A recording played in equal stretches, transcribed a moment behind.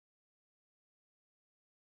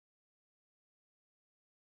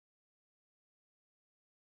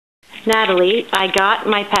Natalie. I got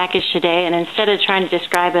my package today, and instead of trying to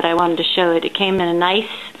describe it, I wanted to show it. It came in a nice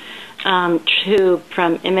tube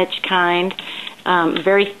from ImageKind,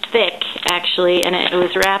 very thick actually, and it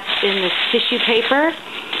was wrapped in this tissue paper,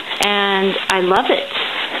 and I love it.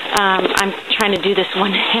 I'm trying to do this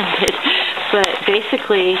one-handed, but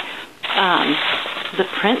basically the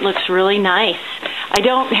print looks really nice. I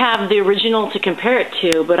don't have the original to compare it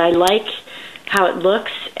to, but I like how it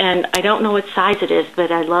looks, and I don't know what size it is, but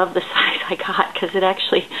I love the size I got because it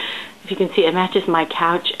actually, if you can see, it matches my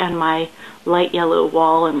couch and my light yellow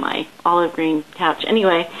wall and my olive green couch.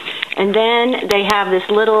 Anyway, and then they have this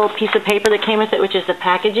little piece of paper that came with it, which is the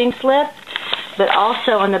packaging slip, but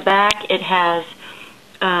also on the back it has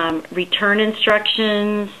return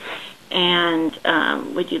instructions and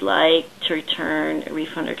would you like to return,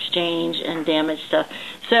 refund, or exchange, and damaged stuff.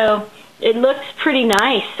 So it looks pretty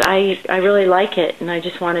nice. I really like it, and I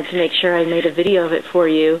just wanted to make sure I made a video of it for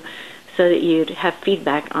you so that you'd have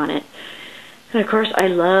feedback on it. And of course, I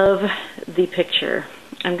love the picture.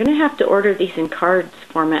 I'm going to have to order these in cards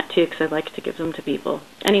format too, because I like to give them to people.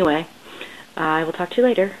 Anyway, I will talk to you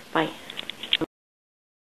later. Bye.